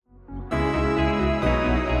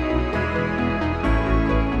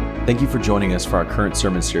Thank you for joining us for our current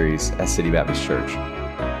sermon series at City Baptist Church.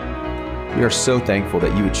 We are so thankful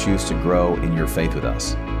that you would choose to grow in your faith with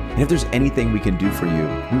us. And if there's anything we can do for you,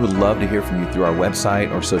 we would love to hear from you through our website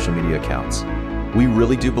or social media accounts. We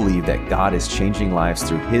really do believe that God is changing lives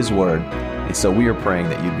through His Word, and so we are praying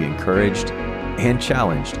that you'd be encouraged and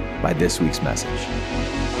challenged by this week's message.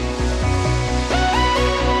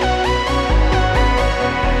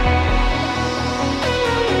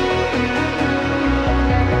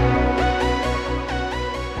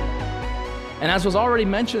 And as was already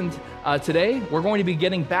mentioned today, we're going to be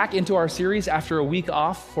getting back into our series after a week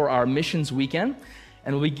off for our missions weekend.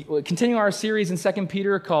 And we'll continue our series in 2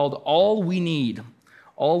 Peter called All We Need.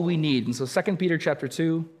 All We Need. And so 2 Peter chapter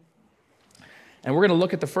 2. And we're going to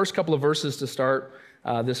look at the first couple of verses to start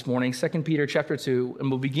this morning. 2 Peter chapter 2. And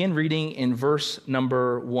we'll begin reading in verse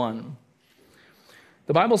number 1.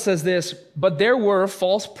 The Bible says this, "But there were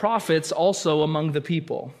false prophets also among the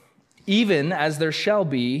people, even as there shall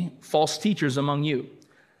be false teachers among you,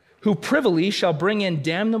 who privily shall bring in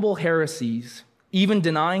damnable heresies, even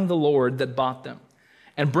denying the Lord that bought them,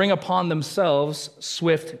 and bring upon themselves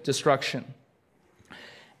swift destruction.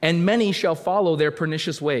 And many shall follow their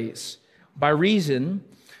pernicious ways, by reason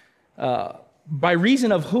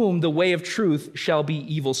of whom the way of truth shall be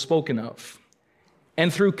evil spoken of.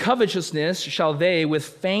 And through covetousness shall they with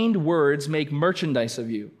feigned words make merchandise of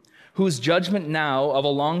you, whose judgment now of a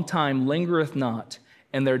long time lingereth not,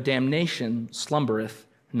 and their damnation slumbereth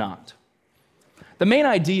not." The main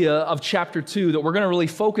idea of chapter 2 that we're going to really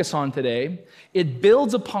focus on today, it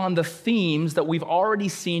builds upon the themes that we've already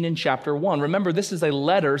seen in chapter 1. Remember, this is a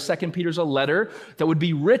letter, 2 Peter's a letter that would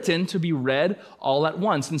be written to be read all at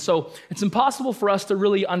once. And so it's impossible for us to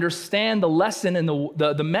really understand the lesson and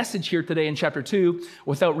the message here today in chapter 2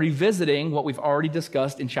 without revisiting what we've already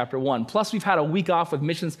discussed in chapter 1. Plus, we've had a week off with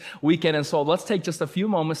missions weekend, and so let's take just a few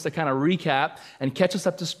moments to kind of recap and catch us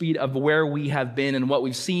up to speed of where we have been and what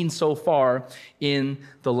we've seen so far in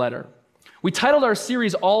the letter. We titled our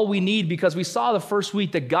series All We Need because we saw the first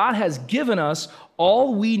week that God has given us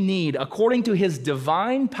all we need according to His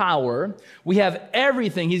divine power. We have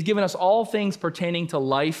everything. He's given us all things pertaining to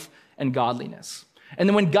life and godliness. And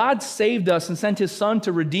then when God saved us and sent His Son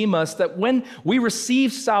to redeem us, that when we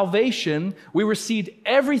received salvation, we received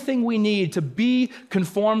everything we need to be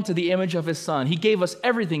conformed to the image of His Son. He gave us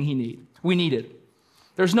everything we needed.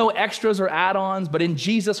 There's no extras or add-ons, but in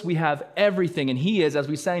Jesus we have everything. And He is, as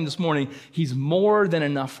we sang this morning, He's more than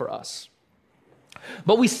enough for us.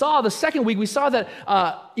 But we saw the second week, we saw that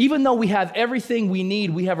even though we have everything we need,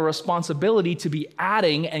 we have a responsibility to be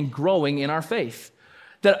adding and growing in our faith.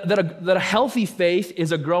 That a healthy faith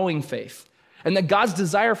is a growing faith. And that God's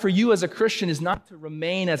desire for you as a Christian is not to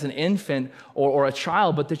remain as an infant or a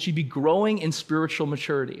child, but that you be growing in spiritual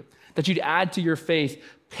maturity. That you'd add to your faith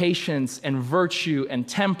patience and virtue and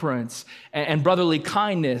temperance and brotherly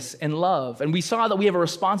kindness and love. And we saw that we have a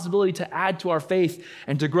responsibility to add to our faith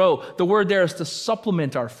and to grow. The word there is to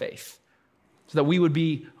supplement our faith so that we would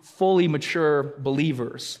be fully mature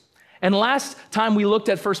believers. And last time we looked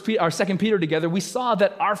at 2 Peter together, we saw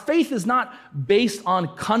that our faith is not based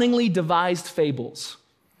on cunningly devised fables.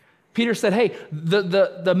 Peter said, hey,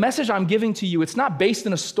 the message I'm giving to you, it's not based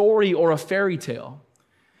in a story or a fairy tale.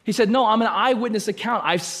 He said, no, I'm an eyewitness account.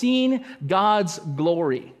 I've seen God's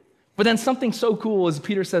glory. But then something so cool is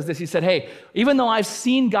Peter says this. He said, hey, even though I've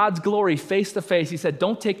seen God's glory face to face, he said,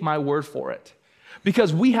 don't take my word for it.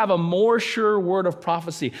 Because we have a more sure word of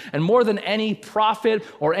prophecy. And more than any prophet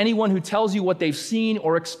or anyone who tells you what they've seen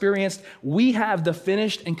or experienced, we have the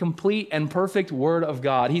finished and complete and perfect word of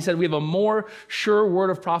God. He said we have a more sure word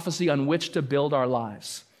of prophecy on which to build our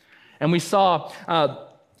lives. And we saw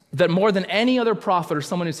that more than any other prophet or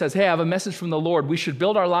someone who says, hey, I have a message from the Lord, we should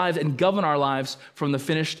build our lives and govern our lives from the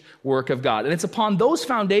finished work of God. And it's upon those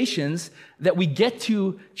foundations that we get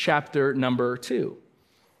to chapter number 2.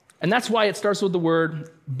 And that's why it starts with the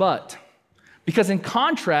word but. Because in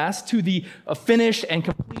contrast to the finished and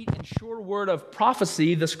complete and sure word of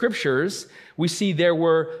prophecy, the scriptures, we see there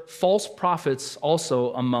were false prophets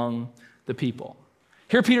also among the people.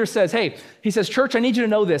 Here Peter says, hey, he says, church, I need you to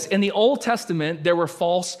know this. In the Old Testament, there were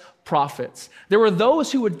false prophets. There were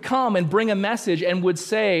those who would come and bring a message and would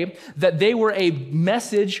say that they were a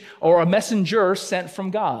message or a messenger sent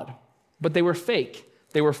from God. But they were fake.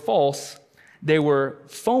 They were false. They were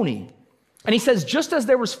phony. And he says, just as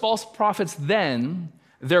there was false prophets then,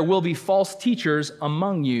 there will be false teachers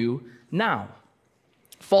among you now.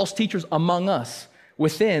 False teachers among us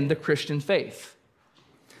within the Christian faith.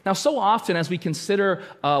 Now, so often as we consider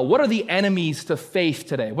what are the enemies to faith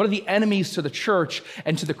today, what are the enemies to the church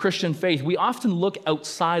and to the Christian faith, we often look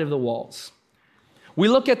outside of the walls. We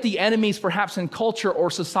look at the enemies perhaps in culture or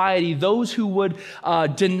society, those who would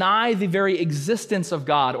deny the very existence of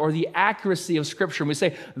God or the accuracy of Scripture. And we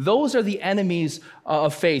say, those are the enemies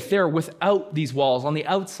of faith. They're without these walls, on the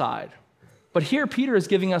outside. But here Peter is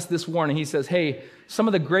giving us this warning. He says, hey, some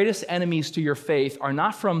of the greatest enemies to your faith are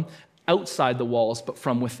not from outside the walls, but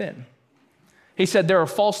from within. He said, there are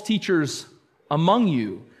false teachers among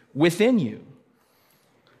you, within you.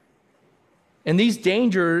 And these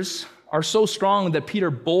dangers are so strong that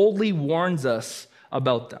Peter boldly warns us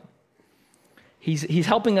about them. He's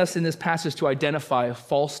helping us in this passage to identify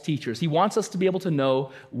false teachers. He wants us to be able to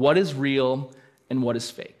know what is real and what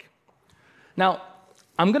is fake. Now,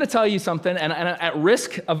 I'm going to tell you something, and at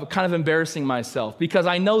risk of kind of embarrassing myself, because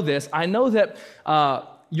I know this. I know that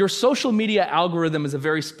your social media algorithm is a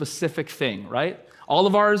very specific thing, right? All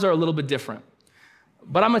of ours are a little bit different.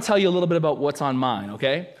 But I'm going to tell you a little bit about what's on mine,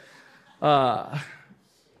 okay?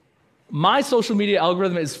 My social media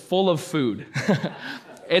algorithm is full of food.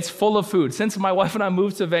 It's full of food. Since my wife and I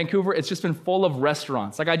moved to Vancouver, it's just been full of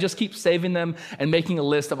restaurants. Like, I just keep saving them and making a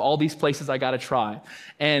list of all these places I got to try.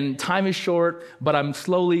 And time is short, but I'm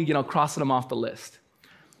slowly, crossing them off the list.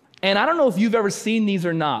 And I don't know if you've ever seen these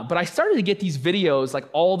or not, but I started to get these videos like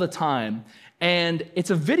all the time. And it's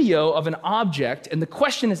a video of an object, and the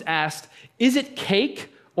question is asked, is it cake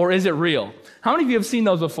or is it real? How many of you have seen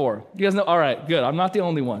those before? You guys know? All right, good. I'm not the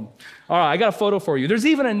only one. All right, I got a photo for you. There's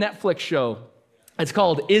even a Netflix show. It's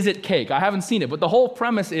called Is It Cake? I haven't seen it, but the whole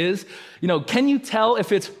premise is, can you tell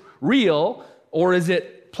if it's real or is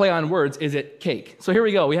it, play on words, is it cake? So here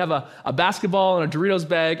we go. We have a basketball and a Doritos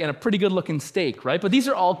bag and a pretty good looking steak, right? But these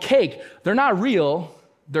are all cake. They're not real,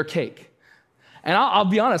 they're cake. And I'll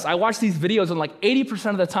be honest, I watch these videos and like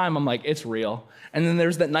 80% of the time I'm like, it's real. And then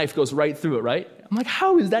there's that knife goes right through it, right? I'm like,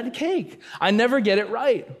 how is that cake? I never get it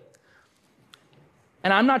right.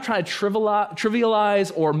 And I'm not trying to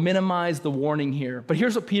trivialize or minimize the warning here, but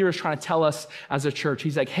here's what Peter is trying to tell us as a church.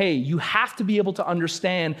 He's like, hey, you have to be able to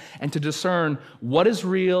understand and to discern what is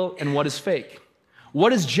real and what is fake,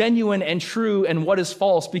 what is genuine and true and what is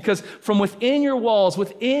false, because from within your walls,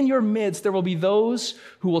 within your midst, there will be those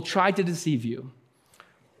who will try to deceive you.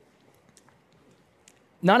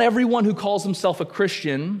 Not everyone who calls himself a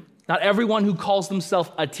Christian, not everyone who calls themselves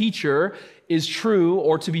a teacher is true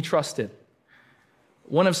or to be trusted.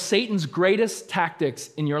 One of Satan's greatest tactics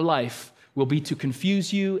in your life will be to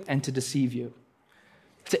confuse you and to deceive you,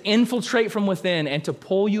 to infiltrate from within and to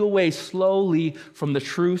pull you away slowly from the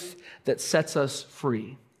truth that sets us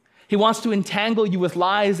free. He wants to entangle you with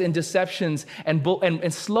lies and deceptions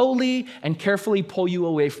and slowly and carefully pull you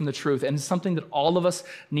away from the truth. And it's something that all of us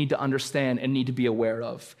need to understand and need to be aware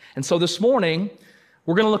of. And so this morning,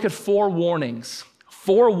 we're going to look at 4 warnings.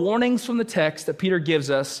 4 warnings from the text that Peter gives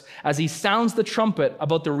us as he sounds the trumpet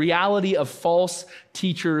about the reality of false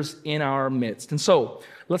teachers in our midst. And so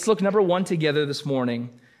let's look number 1 together this morning.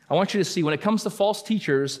 I want you to see when it comes to false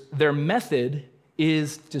teachers, their method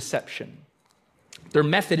is deception. Their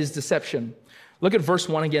method is deception. Look at verse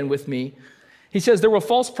 1 again with me. He says, there were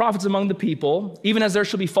false prophets among the people, even as there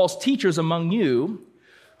shall be false teachers among you,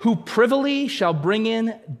 who privily shall bring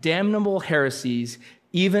in damnable heresies,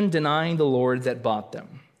 even denying the Lord that bought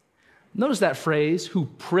them. Notice that phrase, who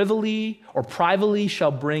privily or privately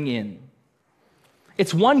shall bring in.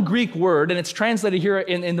 It's one Greek word, and it's translated here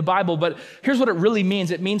in the Bible, but here's what it really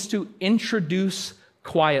means. It means to introduce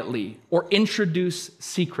quietly or introduce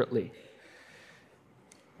secretly.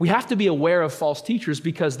 We have to be aware of false teachers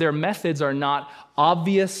because their methods are not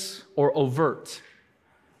obvious or overt.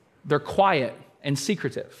 They're quiet and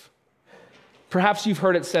secretive. Perhaps you've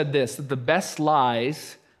heard it said this, that the best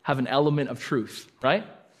lies have an element of truth, right?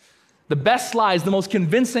 The best lies, the most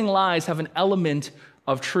convincing lies have an element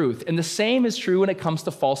of truth. And the same is true when it comes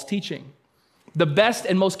to false teaching. The best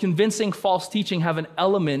and most convincing false teaching have an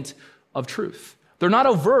element of truth. They're not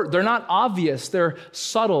overt, they're not obvious, they're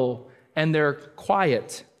subtle and they're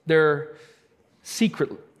quiet, they're secret.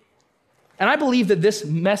 And I believe that this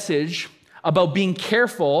message about being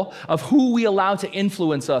careful of who we allow to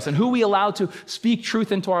influence us and who we allow to speak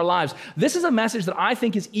truth into our lives. This is a message that I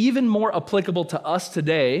think is even more applicable to us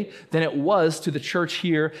today than it was to the church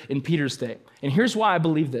here in Peter's day. And here's why I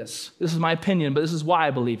believe this. This is my opinion, but this is why I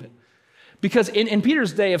believe it. Because in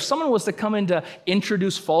Peter's day, if someone was to come in to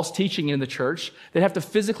introduce false teaching in the church, they'd have to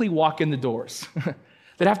physically walk in the doors.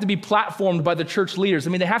 They'd have to be platformed by the church leaders.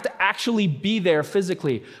 I mean, they have to actually be there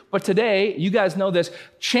physically. But today, you guys know this,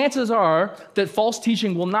 chances are that false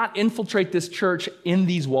teaching will not infiltrate this church in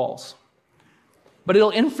these walls. But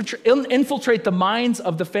it'll infiltrate the minds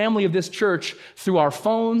of the family of this church through our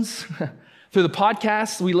phones, through the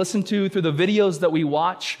podcasts we listen to, through the videos that we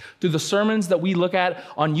watch, through the sermons that we look at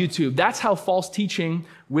on YouTube. That's how false teaching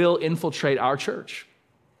will infiltrate our church.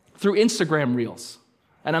 Through Instagram reels.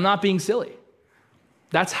 And I'm not being silly.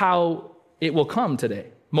 That's how it will come today,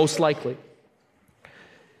 most likely.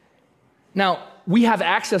 Now, we have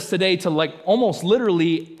access today to like almost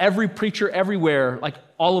literally every preacher everywhere, like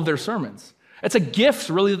all of their sermons. It's a gift,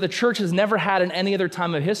 really, that the church has never had in any other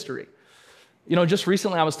time of history. You know, just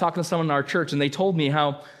recently I was talking to someone in our church, and they told me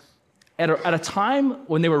how at a time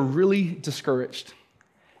when they were really discouraged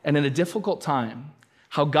and in a difficult time,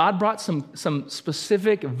 how God brought some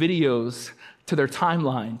specific videos to their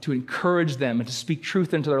timeline to encourage them and to speak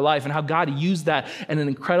truth into their life, and how God used that in an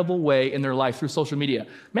incredible way in their life through social media.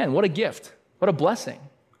 Man, what a gift. What a blessing.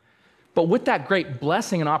 But with that great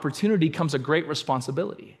blessing and opportunity comes a great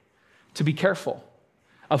responsibility to be careful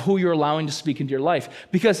of who you're allowing to speak into your life.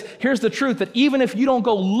 Because here's the truth, that even if you don't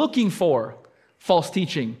go looking for false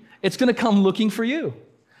teaching, it's going to come looking for you.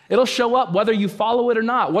 It'll show up whether you follow it or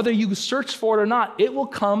not, whether you search for it or not. It will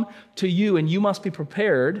come to you, and you must be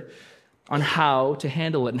prepared on how to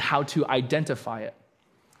handle it and how to identify it.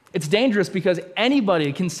 It's dangerous because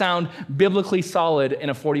anybody can sound biblically solid in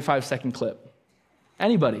a 45-second clip.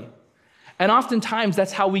 Anybody. And oftentimes,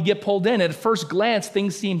 that's how we get pulled in. At first glance,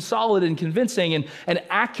 things seem solid and convincing and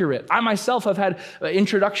accurate. I myself have had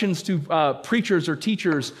introductions to preachers or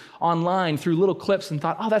teachers online through little clips and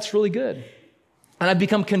thought, oh, that's really good. And I've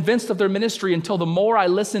become convinced of their ministry until the more I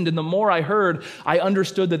listened and the more I heard, I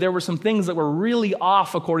understood that there were some things that were really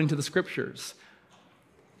off according to the scriptures.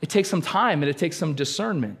 It takes some time and it takes some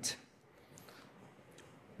discernment.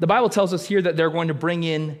 The Bible tells us here that they're going to bring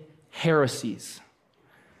in heresies.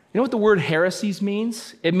 You know what the word heresies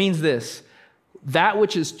means? It means this: that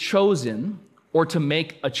which is chosen or to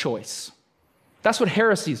make a choice. That's what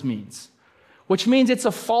heresies means, which means it's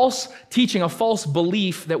a false teaching, a false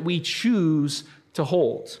belief that we choose to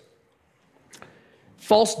hold.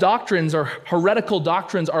 False doctrines or heretical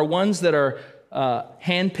doctrines are ones that are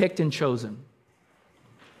handpicked and chosen.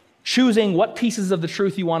 Choosing what pieces of the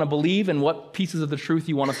truth you want to believe and what pieces of the truth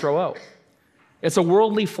you want to throw out. It's a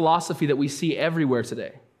worldly philosophy that we see everywhere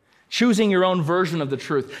today. Choosing your own version of the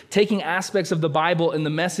truth, taking aspects of the Bible and the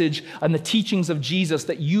message and the teachings of Jesus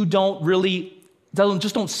that you don't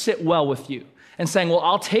sit well with you, and saying, well,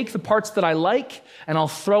 I'll take the parts that I like and I'll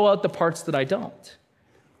throw out the parts that I don't.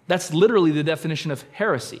 That's literally the definition of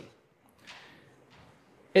heresy.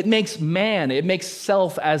 It makes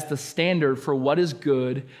self as the standard for what is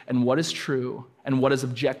good and what is true and what is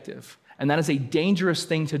objective. And that is a dangerous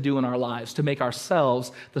thing to do in our lives, to make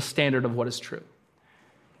ourselves the standard of what is true.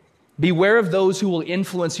 Beware of those who will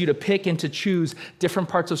influence you to pick and to choose different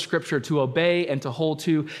parts of Scripture to obey and to hold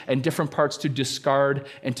to, and different parts to discard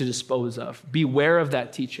and to dispose of. Beware of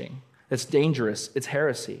that teaching. It's dangerous. It's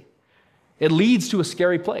heresy. It leads to a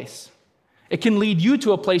scary place. It can lead you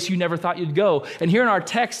to a place you never thought you'd go. And here in our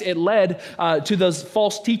text, it led to those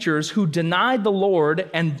false teachers who denied the Lord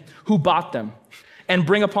and who bought them and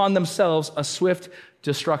bring upon themselves a swift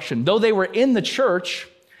destruction. Though they were in the church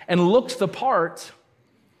and looked the part,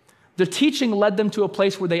 the teaching led them to a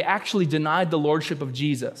place where they actually denied the lordship of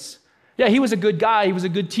Jesus. Yeah, he was a good guy. He was a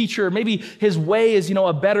good teacher. Maybe his way is,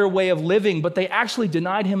 a better way of living, but they actually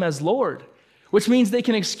denied him as Lord, which means they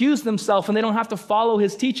can excuse themselves and they don't have to follow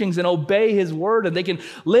his teachings and obey his word, and they can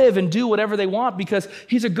live and do whatever they want because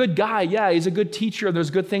he's a good guy. Yeah, he's a good teacher. There's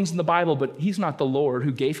good things in the Bible, but he's not the Lord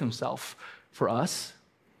who gave himself for us.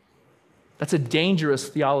 That's a dangerous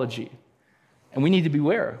theology, and we need to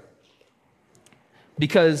beware.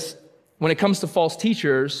 Because when it comes to false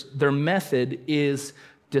teachers, their method is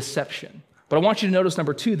deception. But I want you to notice,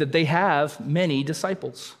 number 2, that they have many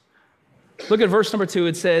disciples. Look at verse number 2.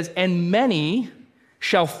 It says, and many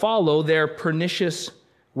shall follow their pernicious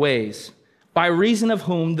ways, by reason of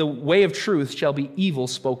whom the way of truth shall be evil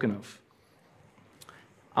spoken of.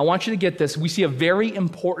 I want you to get this. We see a very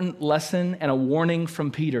important lesson and a warning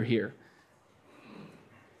from Peter here.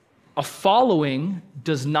 A following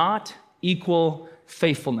does not equal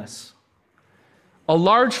faithfulness. A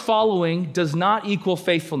large following does not equal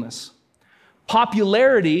faithfulness.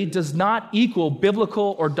 Popularity does not equal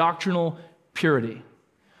biblical or doctrinal purity.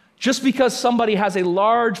 Just because somebody has a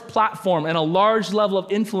large platform and a large level of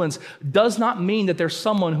influence does not mean that there's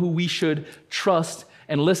someone who we should trust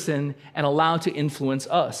and listen and allow to influence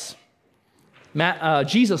us.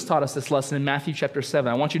 Jesus taught us this lesson in Matthew chapter 7.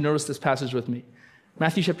 I want you to notice this passage with me.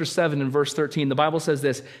 Matthew chapter 7 and verse 13, the Bible says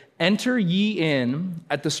this, enter ye in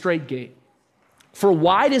at the strait gate. For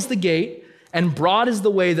wide is the gate, and broad is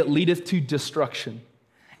the way that leadeth to destruction.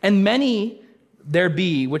 And many there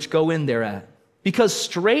be which go in thereat. Because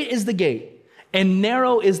strait is the gate, And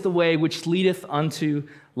narrow is the way which leadeth unto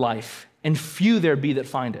life, and few there be that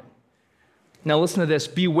find it. Now listen to this.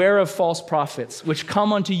 Beware of false prophets, which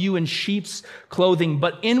come unto you in sheep's clothing,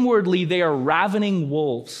 but inwardly they are ravening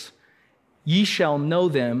wolves. Ye shall know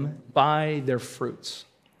them by their fruits.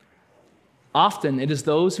 Often it is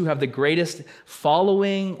those who have the greatest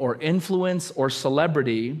following or influence or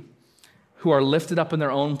celebrity who are lifted up in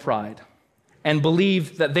their own pride and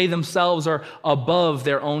believe that they themselves are above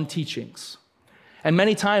their own teachings. And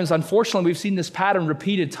many times, unfortunately, we've seen this pattern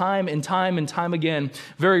repeated time and time and time again,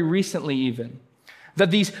 very recently even.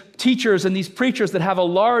 That these teachers and these preachers that have a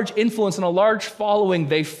large influence and a large following,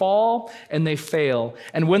 they fall and they fail.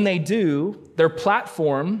 And when they do, their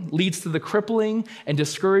platform leads to the crippling and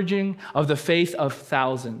discouraging of the faith of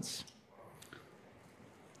thousands.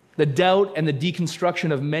 The doubt and the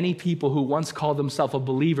deconstruction of many people who once called themselves a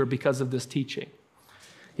believer because of this teaching.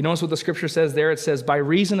 You notice what the scripture says there? It says, by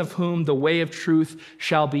reason of whom the way of truth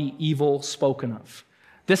shall be evil spoken of.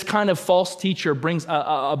 This kind of false teacher brings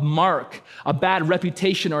a mark, a bad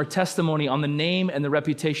reputation or a testimony on the name and the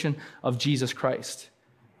reputation of Jesus Christ.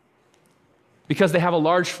 Because they have a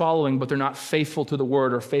large following, but they're not faithful to the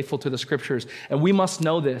word or faithful to the scriptures. And we must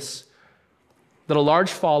know this, that a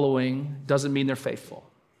large following doesn't mean they're faithful.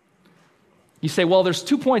 You say, well, there's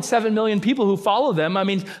 2.7 million people who follow them. I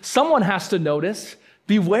mean, someone has to notice.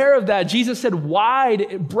 Beware of that. Jesus said,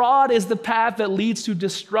 broad is the path that leads to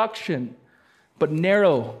destruction, but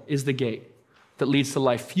narrow is the gate that leads to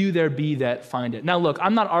life. Few there be that find it. Now look,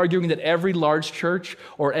 I'm not arguing that every large church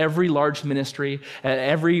or every large ministry,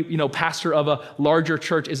 every pastor of a larger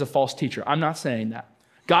church is a false teacher. I'm not saying that.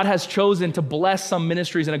 God has chosen to bless some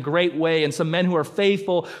ministries in a great way, and some men who are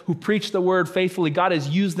faithful, who preach the word faithfully. God has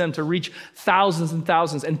used them to reach thousands and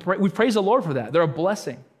thousands, and we praise the Lord for that. They're a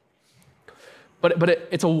blessing. But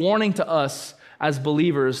it's a warning to us as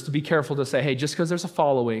believers to be careful to say, hey, just because there's a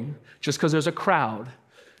following, just because there's a crowd,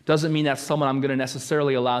 doesn't mean that's someone I'm going to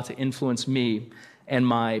necessarily allow to influence me and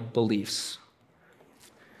my beliefs.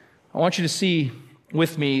 I want you to see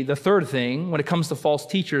with me the third thing when it comes to false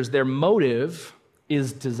teachers. Their motive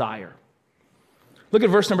is desire. Look at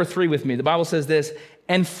verse number 3 with me. The Bible says this,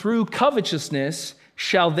 and through covetousness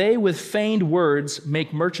shall they with feigned words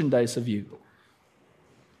make merchandise of you.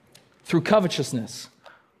 Through covetousness.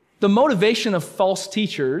 The motivation of false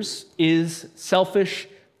teachers is selfish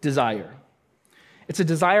desire. It's a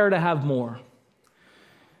desire to have more.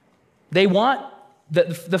 They want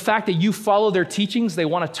the fact that you follow their teachings, they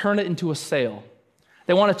want to turn it into a sale.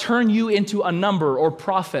 They want to turn you into a number or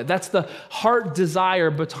profit. That's the heart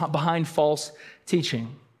desire behind false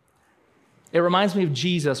teaching. It reminds me of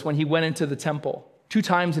Jesus when he went into the temple 2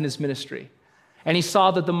 times in his ministry. And he saw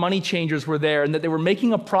that the money changers were there and that they were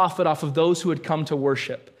making a profit off of those who had come to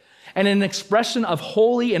worship. And in an expression of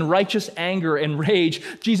holy and righteous anger and rage,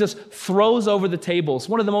 Jesus throws over the tables.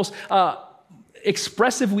 One of the most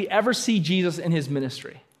expressive we ever see Jesus in his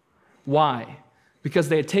ministry. Why? Because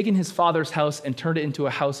they had taken his father's house and turned it into a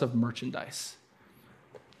house of merchandise.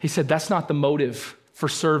 He said, that's not the motive for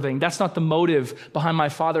serving. That's not the motive behind my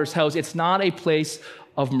father's house. It's not a place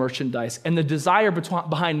of merchandise. And the desire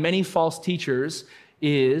behind many false teachers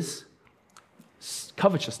is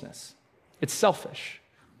covetousness. It's selfish.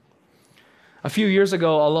 A few years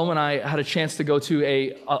ago, Alom and I had a chance to go to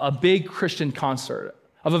a big Christian concert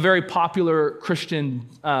of a very popular Christian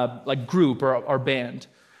group or band.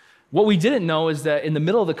 What we didn't know is that in the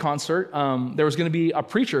middle of the concert, there was going to be a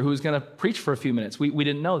preacher who was going to preach for a few minutes. We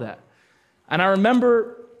didn't know that. And I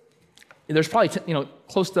remember there's probably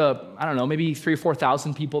close to, maybe 3,000 or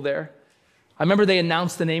 4,000 people there. I remember they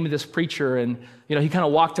announced the name of this preacher, and he kind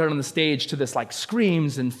of walked out on the stage to this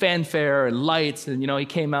screams and fanfare and lights, and he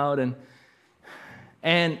came out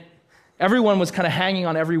and everyone was kind of hanging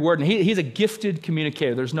on every word. And he's a gifted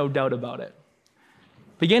communicator. There's no doubt about it.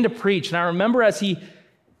 Began to preach, and I remember as he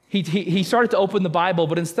started to open the Bible,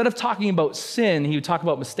 but instead of talking about sin, he would talk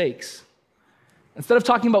about mistakes. Instead of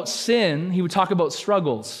talking about sin, he would talk about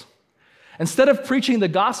struggles. Instead of preaching the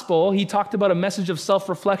gospel, he talked about a message of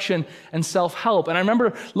self-reflection and self-help. And I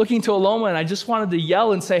remember looking to Aloma, and I just wanted to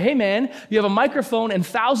yell and say, hey man, you have a microphone and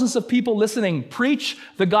thousands of people listening. Preach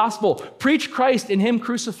the gospel. Preach Christ in him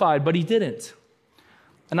crucified. But he didn't.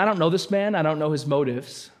 And I don't know this man. I don't know his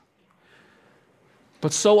motives.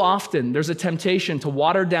 But so often there's a temptation to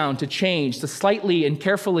water down, to change, to slightly and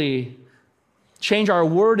carefully change our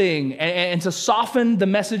wording and to soften the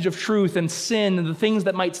message of truth and sin and the things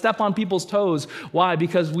that might step on people's toes. Why?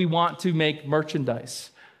 Because we want to make merchandise,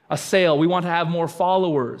 a sale. We want to have more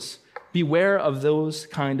followers. Beware of those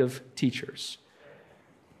kind of teachers.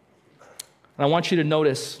 And I want you to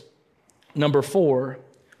notice, number 4,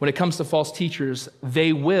 when it comes to false teachers,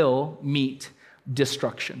 they will meet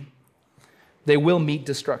destruction. They will meet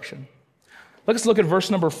destruction. Let's look at verse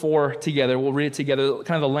number 4 together. We'll read it together,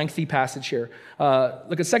 kind of a lengthy passage here.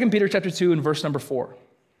 Look at 2 Peter chapter 2 and verse number 4.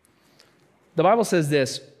 The Bible says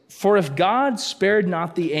this, "For if God spared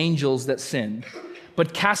not the angels that sinned,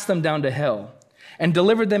 but cast them down to hell, and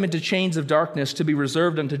delivered them into chains of darkness to be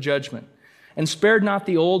reserved unto judgment, and spared not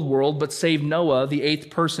the old world, but saved Noah, the eighth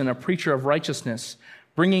person, a preacher of righteousness,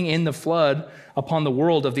 bringing in the flood upon the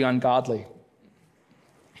world of the ungodly,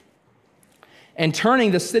 and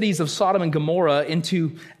turning the cities of Sodom and Gomorrah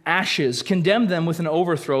into ashes, condemned them with an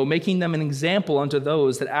overthrow, making them an example unto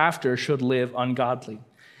those that after should live ungodly.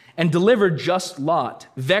 And delivered just Lot,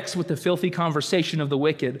 vexed with the filthy conversation of the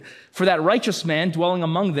wicked. For that righteous man dwelling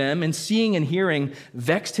among them, and seeing and hearing,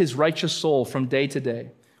 vexed his righteous soul from day to day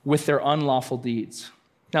with their unlawful deeds."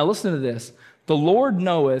 Now listen to this. "The Lord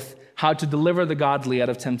knoweth how to deliver the godly out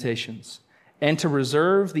of temptations, and to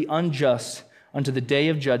reserve the unjust unto the day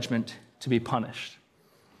of judgment to be punished."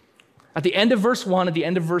 At the end of verse 1, at the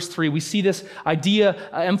end of verse 3, we see this idea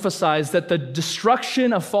emphasized that the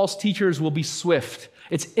destruction of false teachers will be swift.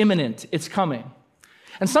 It's imminent. It's coming.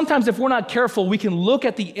 And sometimes if we're not careful, we can look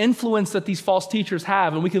at the influence that these false teachers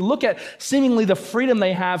have, and we can look at seemingly the freedom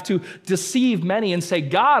they have to deceive many and say,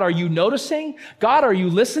 "God, are you noticing? God, are you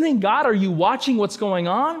listening? God, are you watching what's going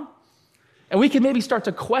on?" And we can maybe start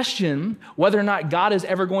to question whether or not God is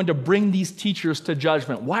ever going to bring these teachers to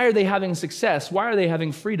judgment. Why are they having success? Why are they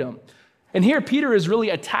having freedom? And here Peter is really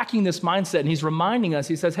attacking this mindset, and he's reminding us,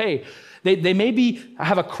 he says, hey, they may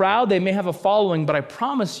have a crowd, they may have a following, but I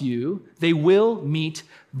promise you, they will meet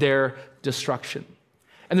their destruction.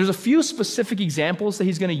 And there's a few specific examples that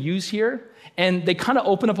he's going to use here, and they kind of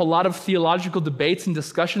open up a lot of theological debates and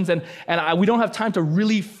discussions, and we don't have time to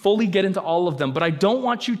really fully get into all of them, but I don't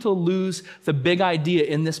want you to lose the big idea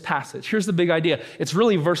in this passage. Here's the big idea. It's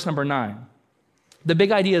really verse number 9. The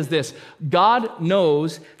big idea is this: God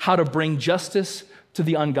knows how to bring justice to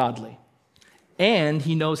the ungodly, and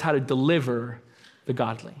he knows how to deliver the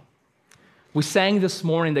godly. We sang this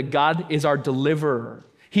morning that God is our deliverer.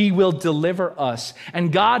 He will deliver us.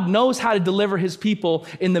 And God knows how to deliver his people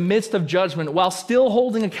in the midst of judgment while still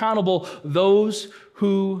holding accountable those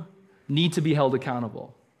who need to be held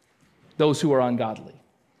accountable, those who are ungodly.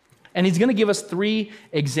 And he's going to give us 3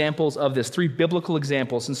 examples of this, 3 biblical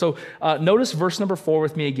examples. And so notice verse number 4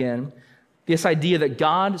 with me again, this idea that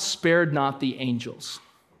God spared not the angels.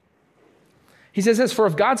 He says this, "For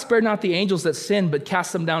if God spared not the angels that sinned, but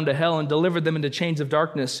cast them down to hell and delivered them into chains of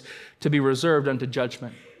darkness to be reserved unto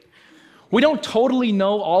judgment." We don't totally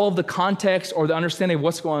know all of the context or the understanding of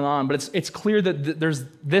what's going on, but it's clear that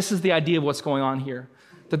this is the idea of what's going on here,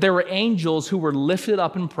 that there were angels who were lifted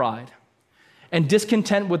up in pride and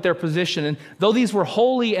discontent with their position. And though these were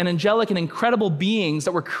holy and angelic and incredible beings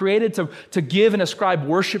that were created to give and ascribe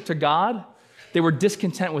worship to God, they were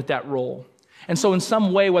discontent with that role. And so in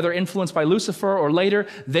some way, whether influenced by Lucifer or later,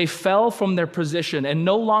 they fell from their position and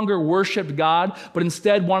no longer worshiped God, but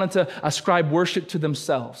instead wanted to ascribe worship to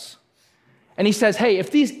themselves. And he says, hey,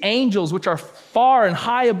 if these angels, which are far and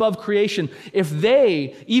high above creation, if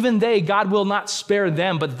even they, God will not spare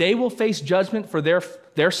them, but they will face judgment for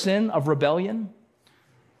their sin of rebellion,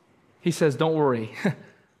 he says, don't worry.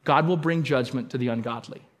 God will bring judgment to the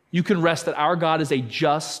ungodly. You can rest that our God is a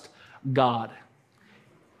just God.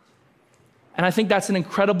 And I think that's an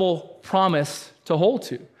incredible promise to hold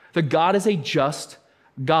to, that God is a just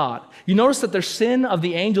God. You notice that their sin of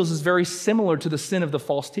the angels is very similar to the sin of the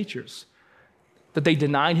false teachers, that they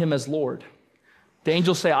denied him as Lord. The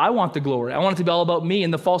angels say, I want the glory. I want it to be all about me.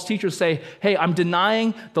 And the false teachers say, hey, I'm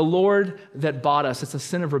denying the Lord that bought us. It's a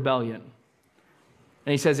sin of rebellion.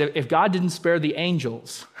 And he says, if God didn't spare the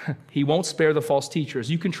angels, he won't spare the false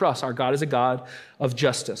teachers. You can trust our God is a God of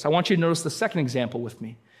justice. I want you to notice the second example with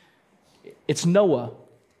me. It's Noah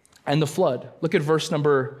and the flood. Look at verse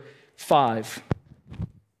number 5.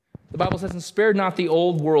 The Bible says, and spared not the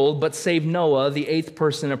old world, but saved Noah, the eighth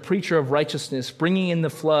person, a preacher of righteousness, bringing in the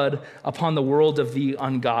flood upon the world of the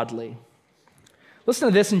ungodly. Listen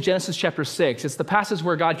to this in Genesis chapter 6. It's the passage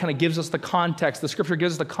where God kind of gives us the context. The scripture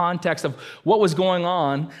gives us the context of what was going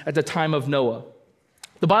on at the time of Noah.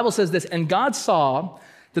 The Bible says this, and God saw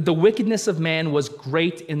that the wickedness of man was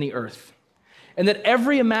great in the earth, and that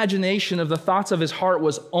every imagination of the thoughts of his heart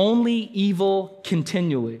was only evil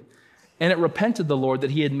continually. And it repented the Lord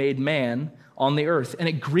that he had made man on the earth, and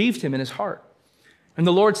it grieved him in his heart. And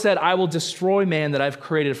the Lord said, I will destroy man that I've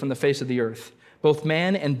created from the face of the earth, both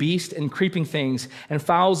man and beast and creeping things and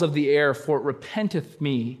fowls of the air, for it repenteth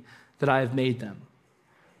me that I have made them.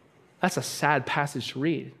 That's a sad passage to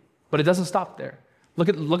read, but it doesn't stop there. Look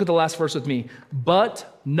at the last verse with me.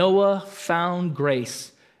 But Noah found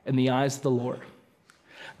grace in the eyes of the Lord.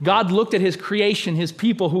 God looked at his creation, his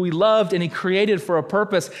people who he loved and he created for a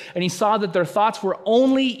purpose, and he saw that their thoughts were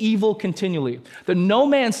only evil continually, that no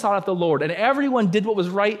man sought out the Lord, and everyone did what was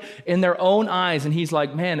right in their own eyes. And he's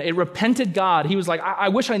like, man, it repented God. He was like, I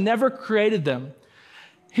wish I never created them.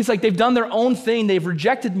 He's like, they've done their own thing. They've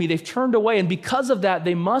rejected me. They've turned away. And because of that,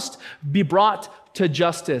 they must be brought to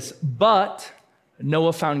justice. But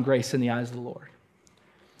Noah found grace in the eyes of the Lord.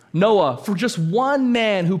 Noah, for just one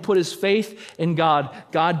man who put his faith in God,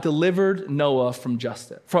 God delivered Noah from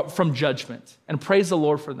judgment. And praise the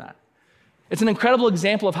Lord for that. It's an incredible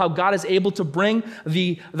example of how God is able to bring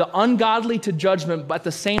the ungodly to judgment, but at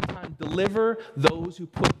the same time deliver those who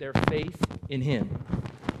put their faith in him.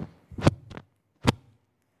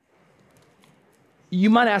 You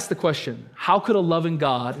might ask the question, how could a loving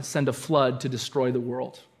God send a flood to destroy the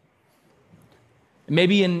world?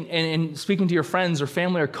 Maybe in speaking to your friends or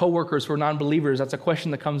family or coworkers who are non-believers, that's a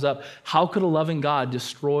question that comes up. How could a loving God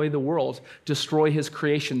destroy the world, destroy his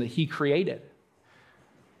creation that he created?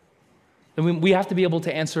 And we have to be able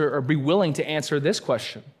to answer or be willing to answer this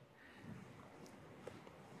question.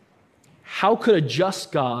 How could a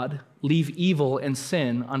just God leave evil and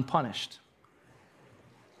sin unpunished?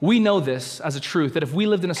 We know this as a truth, that if we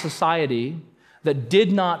lived in a society that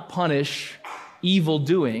did not punish evil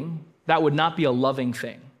doing, that would not be a loving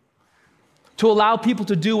thing. To allow people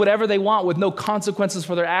to do whatever they want with no consequences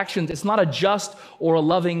for their actions, it's not a just or a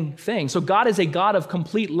loving thing. So God is a God of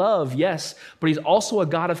complete love, yes, but he's also a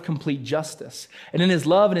God of complete justice. And in his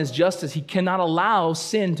love and his justice, he cannot allow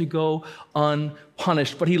sin to go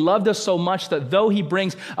unpunished. But he loved us so much that though he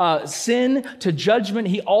brings sin to judgment,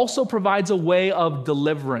 he also provides a way of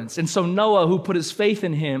deliverance. And so Noah, who put his faith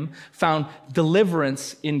in him, found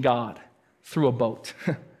deliverance in God through a boat.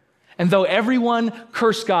 And though everyone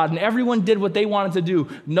cursed God and everyone did what they wanted to do,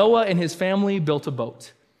 Noah and his family built a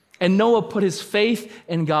boat. And Noah put his faith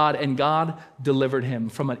in God, and God delivered him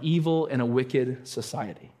from an evil and a wicked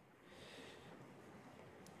society.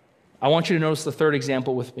 I want you to notice the third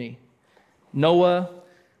example with me. Noah,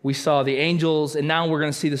 we saw the angels, and now we're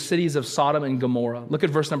going to see the cities of Sodom and Gomorrah. Look at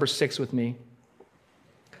verse number 6 with me.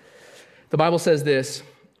 The Bible says this,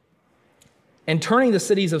 and turning the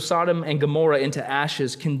cities of Sodom and Gomorrah into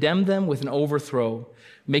ashes, condemned them with an overthrow,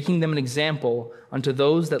 making them an example unto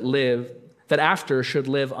those that after should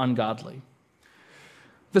live ungodly.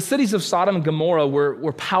 The cities of Sodom and Gomorrah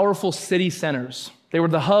were powerful city centers. They were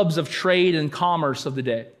the hubs of trade and commerce of the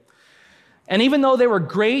day. And even though they were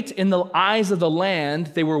great in the eyes of the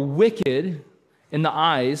land, they were wicked in the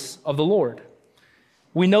eyes of the Lord.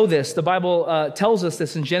 We know this. The Bible tells us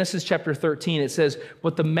this in Genesis chapter 13. It says,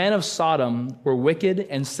 but the men of Sodom were wicked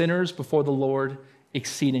and sinners before the Lord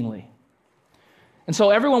exceedingly. And so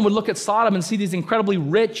everyone would look at Sodom and see these incredibly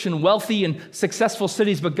rich and wealthy and successful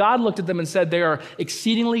cities, but God looked at them and said they are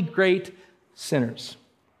exceedingly great sinners.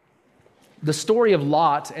 The story of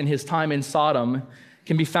Lot and his time in Sodom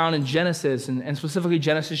can be found in Genesis, and specifically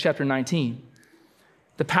Genesis chapter 19.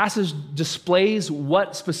 The passage displays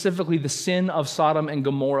what specifically the sin of Sodom and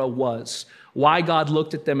Gomorrah was, why God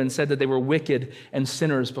looked at them and said that they were wicked and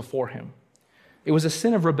sinners before him. It was a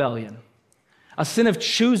sin of rebellion, a sin of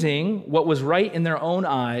choosing what was right in their own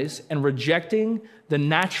eyes and rejecting the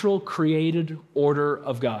natural created order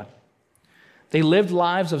of God. They lived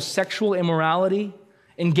lives of sexual immorality,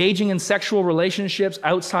 engaging in sexual relationships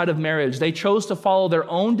outside of marriage. They chose to follow their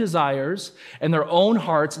own desires and their own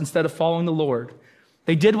hearts instead of following the Lord.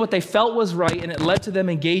 They did what they felt was right, and it led to them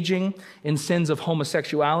engaging in sins of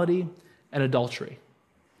homosexuality and adultery.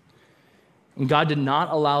 And God did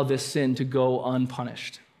not allow this sin to go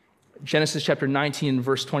unpunished. Genesis chapter 19,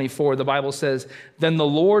 verse 24, the Bible says, then the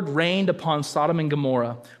Lord rained upon Sodom and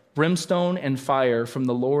Gomorrah brimstone and fire from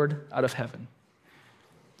the Lord out of heaven.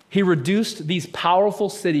 He reduced these powerful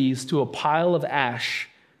cities to a pile of ash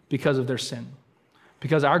because of their sin.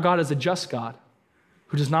 Because our God is a just God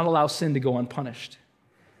who does not allow sin to go unpunished.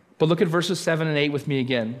 But look at verses 7 and 8 with me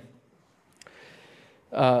again.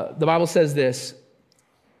 The Bible says this,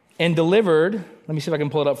 and delivered, let me see if I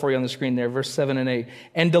can pull it up for you on the screen there, verse 7 and 8,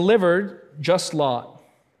 and delivered just Lot,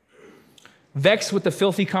 vexed with the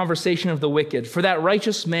filthy conversation of the wicked. For that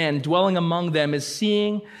righteous man dwelling among them is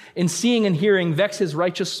seeing and hearing vex his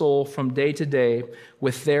righteous soul from day to day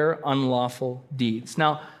with their unlawful deeds.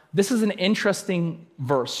 Now, this is an interesting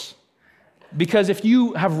verse. Because if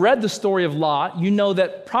you have read the story of Lot, you know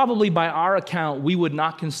that probably by our account, we would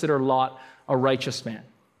not consider Lot a righteous man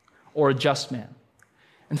or a just man.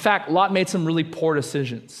 In fact, Lot made some really poor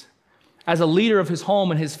decisions. As a leader of his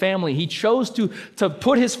home and his family, he chose to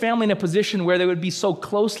put his family in a position where they would be so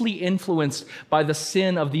closely influenced by the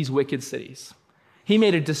sin of these wicked cities. He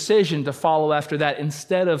made a decision to follow after that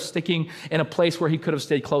instead of sticking in a place where he could have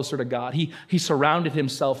stayed closer to God. He surrounded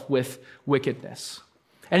himself with wickedness.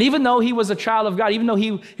 And even though he was a child of God, even though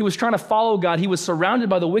he was trying to follow God, he was surrounded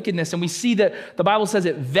by the wickedness. And we see that the Bible says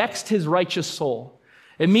it vexed his righteous soul.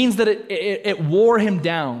 It means that it wore him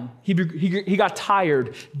down. He got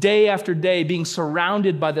tired day after day being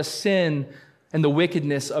surrounded by the sin and the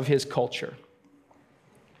wickedness of his culture.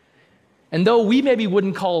 And though we maybe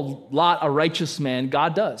wouldn't call Lot a righteous man,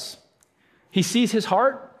 God does. He sees his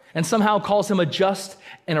heart and somehow calls him a just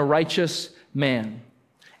and a righteous man.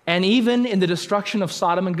 And even in the destruction of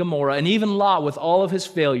Sodom and Gomorrah, and even Lot with all of his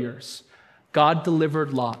failures, God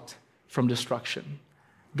delivered Lot from destruction.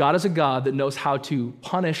 God is a God that knows how to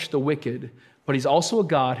punish the wicked, but he's also a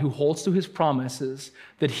God who holds to his promises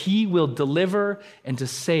that he will deliver and to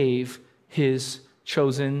save his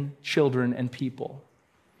chosen children and people.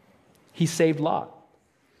 He saved Lot.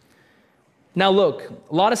 Now look,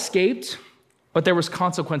 Lot escaped, but there was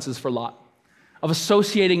consequences for Lot of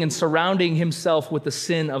associating and surrounding himself with the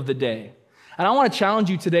sin of the day. And I want to challenge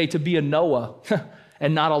you today to be a Noah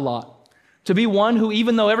and not a Lot. To be one who,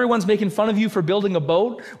 even though everyone's making fun of you for building a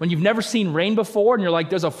boat, when you've never seen rain before and you're like,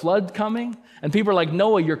 there's a flood coming, and people are like,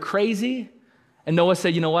 Noah, you're crazy. And Noah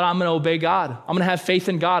said, you know what, I'm going to obey God. I'm going to have faith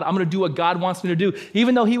in God. I'm going to do what God wants me to do.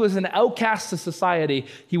 Even though he was an outcast to society,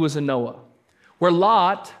 he was a Noah. Where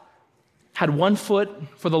Lot had one foot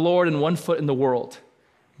for the Lord and one foot in the world,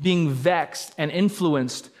 being vexed and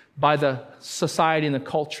influenced by the society and the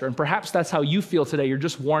culture. And perhaps that's how you feel today. You're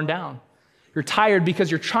just worn down. You're tired because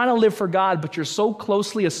you're trying to live for God, but you're so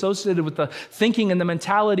closely associated with the thinking and the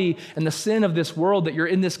mentality and the sin of this world that you're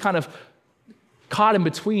in this kind of caught in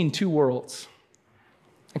between two worlds.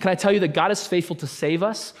 And can I tell you that God is faithful to save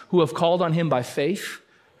us who have called on him by faith,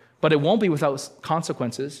 but it won't be without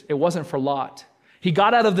consequences. It wasn't for Lot. He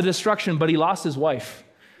got out of the destruction, but he lost his wife.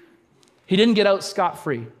 He didn't get out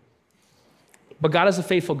scot-free. But God is a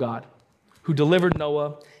faithful God who delivered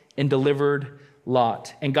Noah and delivered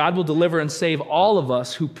Lot. And God will deliver and save all of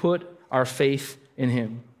us who put our faith in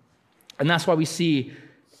him. And that's why we see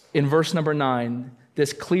in verse number 9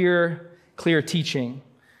 this clear teaching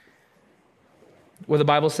where the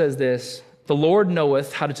Bible says this: the Lord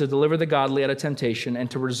knoweth how to deliver the godly out of temptation and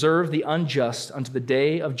to reserve the unjust unto the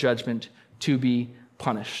day of judgment to be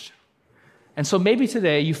punished. And so maybe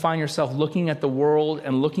today you find yourself looking at the world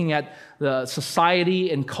and looking at the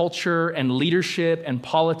society and culture and leadership and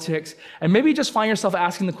politics, and maybe you just find yourself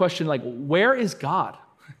asking the question, like, where is God?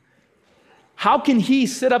 How can he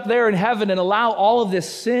sit up there in heaven and allow all of this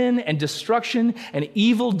sin and destruction and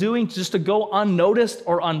evil doing just to go unnoticed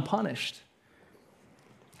or unpunished?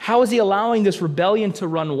 How is he allowing this rebellion to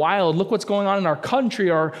run wild? Look what's going on in our country,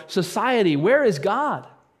 our society. Where is God?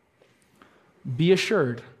 Be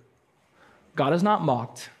assured, God is not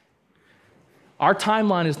mocked. Our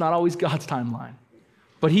timeline is not always God's timeline.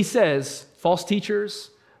 But he says, false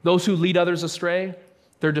teachers, those who lead others astray,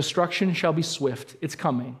 their destruction shall be swift. It's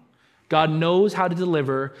coming. God knows how to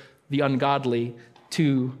deliver the ungodly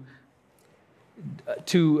to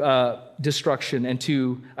destruction and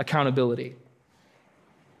to accountability.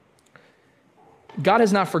 God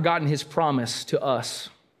has not forgotten his promise to us.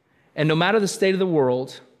 And no matter the state of the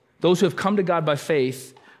world, those who have come to God by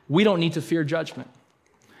faith, we don't need to fear judgment.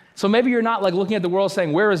 So maybe you're not like looking at the world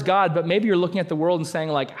saying, where is God? But maybe you're looking at the world and saying,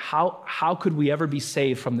 like, how could we ever be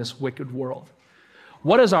saved from this wicked world?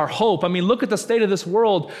 What is our hope? I mean, look at the state of this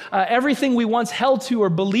world. Everything we once held to or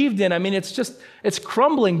believed in, I mean, it's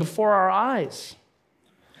crumbling before our eyes.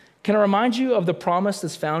 Can I remind you of the promise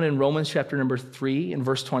that's found in Romans chapter number 3 in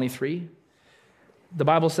verse 23? The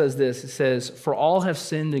Bible says this, it says, for all have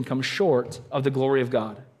sinned and come short of the glory of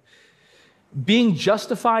God, being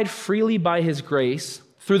justified freely by his grace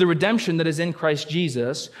through the redemption that is in Christ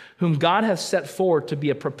Jesus, whom God hath set forth to be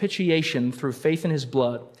a propitiation through faith in his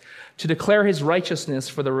blood, to declare his righteousness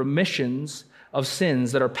for the remissions of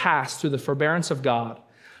sins that are passed through the forbearance of God,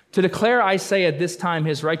 to declare, I say, at this time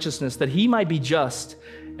his righteousness, that he might be just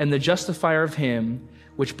and the justifier of him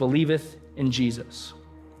which believeth in Jesus.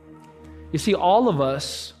 You see, all of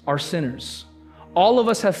us are sinners. All of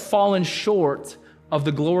us have fallen short of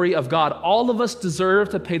the glory of God. All of us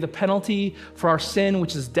deserve to pay the penalty for our sin,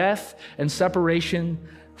 which is death and separation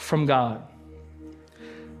from God.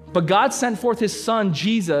 But God sent forth his son,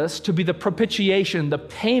 Jesus, to be the propitiation, the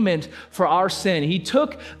payment for our sin. He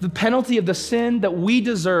took the penalty of the sin that we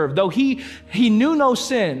deserve. Though he knew no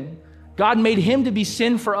sin, God made him to be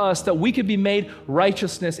sin for us that we could be made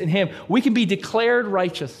righteousness in him. We can be declared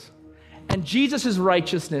righteous. And Jesus'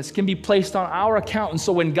 righteousness can be placed on our account. And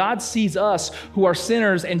so when God sees us who are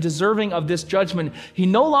sinners and deserving of this judgment, he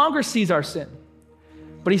no longer sees our sin,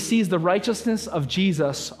 but he sees the righteousness of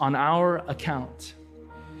Jesus on our account.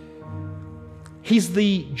 He's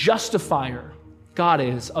the justifier, God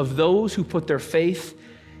is, of those who put their faith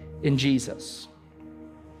in Jesus.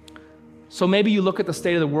 So maybe you look at the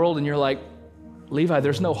state of the world and you're like, Levi,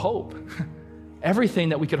 there's no hope. Everything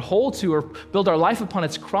that we could hold to or build our life upon,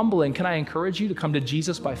 it's crumbling. Can I encourage you to come to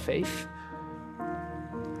Jesus by faith?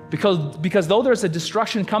 Because though there's a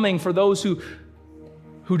destruction coming for those who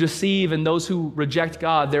deceive and those who reject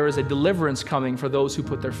God, there is a deliverance coming for those who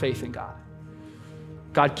put their faith in God.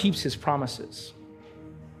 God keeps his promises.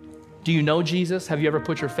 Do you know Jesus? Have you ever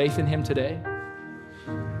put your faith in him today?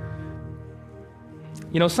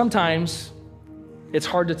 You know, sometimes it's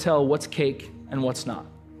hard to tell what's cake and what's not,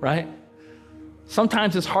 right?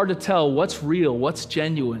 Sometimes it's hard to tell what's real, what's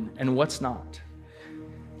genuine, and what's not.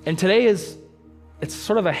 And today it's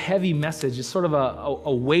sort of a heavy message. It's sort of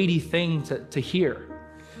a weighty thing to hear.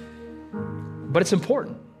 But it's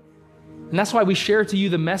important. And that's why we share to you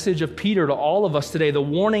the message of Peter to all of us today, the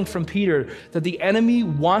warning from Peter that the enemy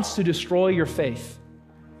wants to destroy your faith.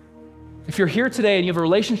 If you're here today and you have a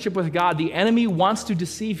relationship with God, the enemy wants to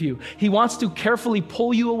deceive you. He wants to carefully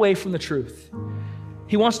pull you away from the truth.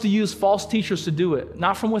 He wants to use false teachers to do it,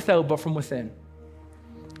 not from without, but from within.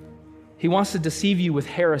 He wants to deceive you with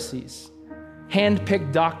heresies,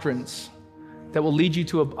 hand-picked doctrines that will lead you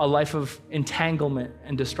to a life of entanglement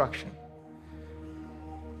and destruction.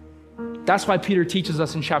 That's why Peter teaches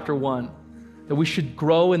us in chapter 1 that we should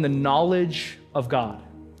grow in the knowledge of God.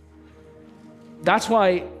 That's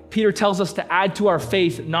why Peter tells us to add to our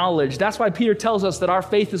faith knowledge. That's why Peter tells us that our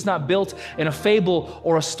faith is not built in a fable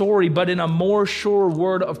or a story, but in a more sure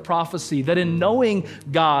word of prophecy, that in knowing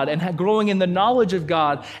God and growing in the knowledge of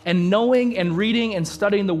God and knowing and reading and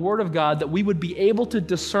studying the word of God, that we would be able to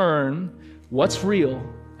discern what's real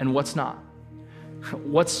and what's not,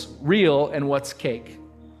 what's real and what's cake.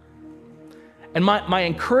 And my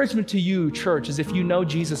encouragement to you, church, is if you know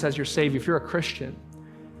Jesus as your Savior, if you're a Christian,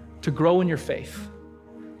 to grow in your faith,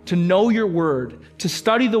 to know your word, to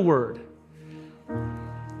study the word,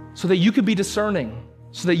 so that you can be discerning,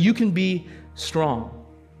 so that you can be strong.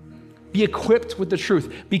 Be equipped with the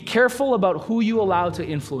truth. Be careful about who you allow to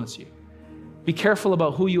influence you. Be careful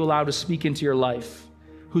about who you allow to speak into your life,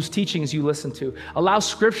 whose teachings you listen to. Allow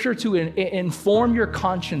Scripture to inform your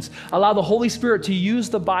conscience. Allow the Holy Spirit to use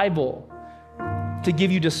the Bible to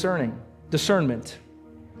give you discernment.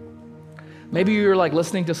 Maybe you're like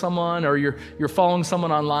listening to someone or you're following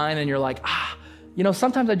someone online and you're like,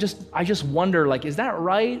 sometimes I just wonder, like, is that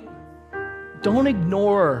right? Don't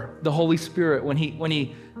ignore the Holy Spirit when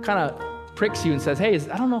he kind of pricks you and says, hey,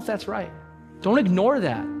 I don't know if that's right. Don't ignore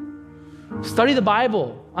that. Study the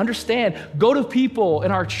Bible, understand. Go to people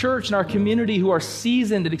in our church and our community who are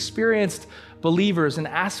seasoned and experienced believers and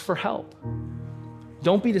ask for help.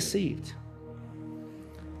 Don't be deceived.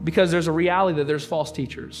 Because there's a reality that there's false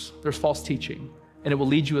teachers, there's false teaching, and it will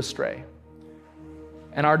lead you astray.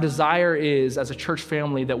 And our desire is, as a church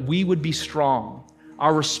family, that we would be strong.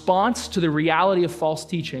 Our response to the reality of false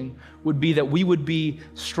teaching would be that we would be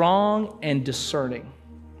strong and discerning.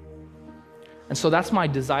 And so that's my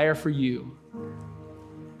desire for you,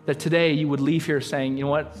 that today you would leave here saying, you know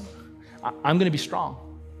what, I'm going to be strong.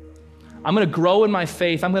 I'm going to grow in my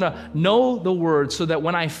faith. I'm going to know the word so that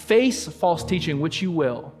when I face false teaching, which you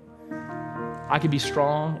will, I can be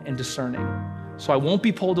strong and discerning. So I won't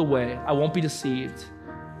be pulled away, I won't be deceived,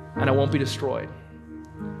 and I won't be destroyed.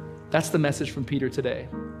 That's the message from Peter today.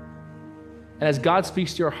 And as God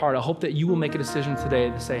speaks to your heart, I hope that you will make a decision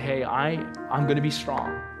today to say, hey, I'm going to be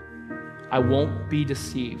strong. I won't be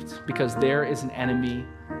deceived because there is an enemy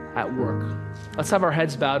at work. Let's have our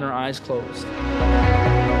heads bowed and our eyes closed.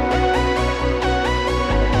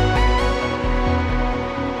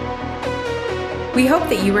 We hope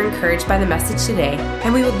that you were encouraged by the message today,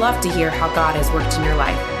 and we would love to hear how God has worked in your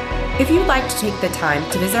life. If you'd like to take the time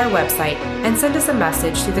to visit our website and send us a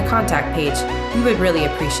message through the contact page, we would really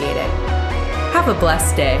appreciate it. Have a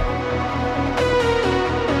blessed day.